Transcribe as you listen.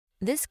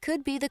This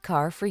could be the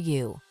car for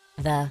you.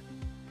 The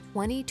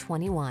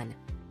 2021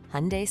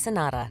 Hyundai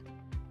Sonata.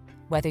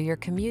 Whether you're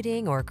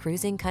commuting or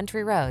cruising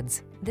country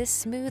roads, this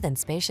smooth and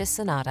spacious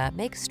Sonata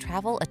makes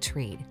travel a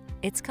treat.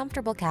 Its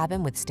comfortable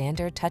cabin with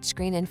standard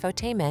touchscreen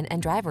infotainment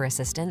and driver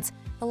assistance,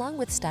 along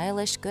with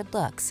stylish good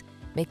looks,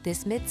 make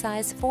this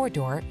midsize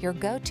four-door your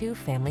go-to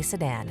family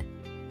sedan.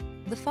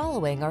 The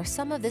following are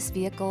some of this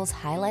vehicle's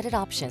highlighted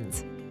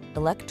options: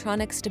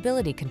 electronic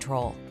stability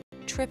control,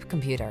 trip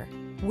computer,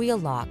 wheel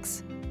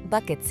locks,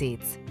 bucket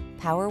seats,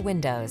 power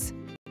windows,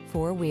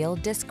 four-wheel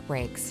disc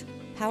brakes,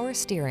 power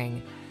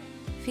steering.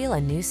 Feel a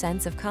new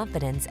sense of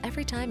confidence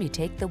every time you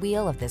take the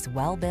wheel of this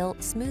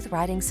well-built,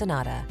 smooth-riding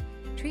Sonata.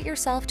 Treat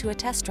yourself to a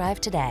test drive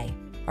today.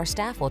 Our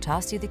staff will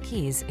toss you the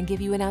keys and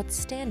give you an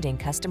outstanding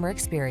customer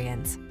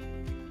experience.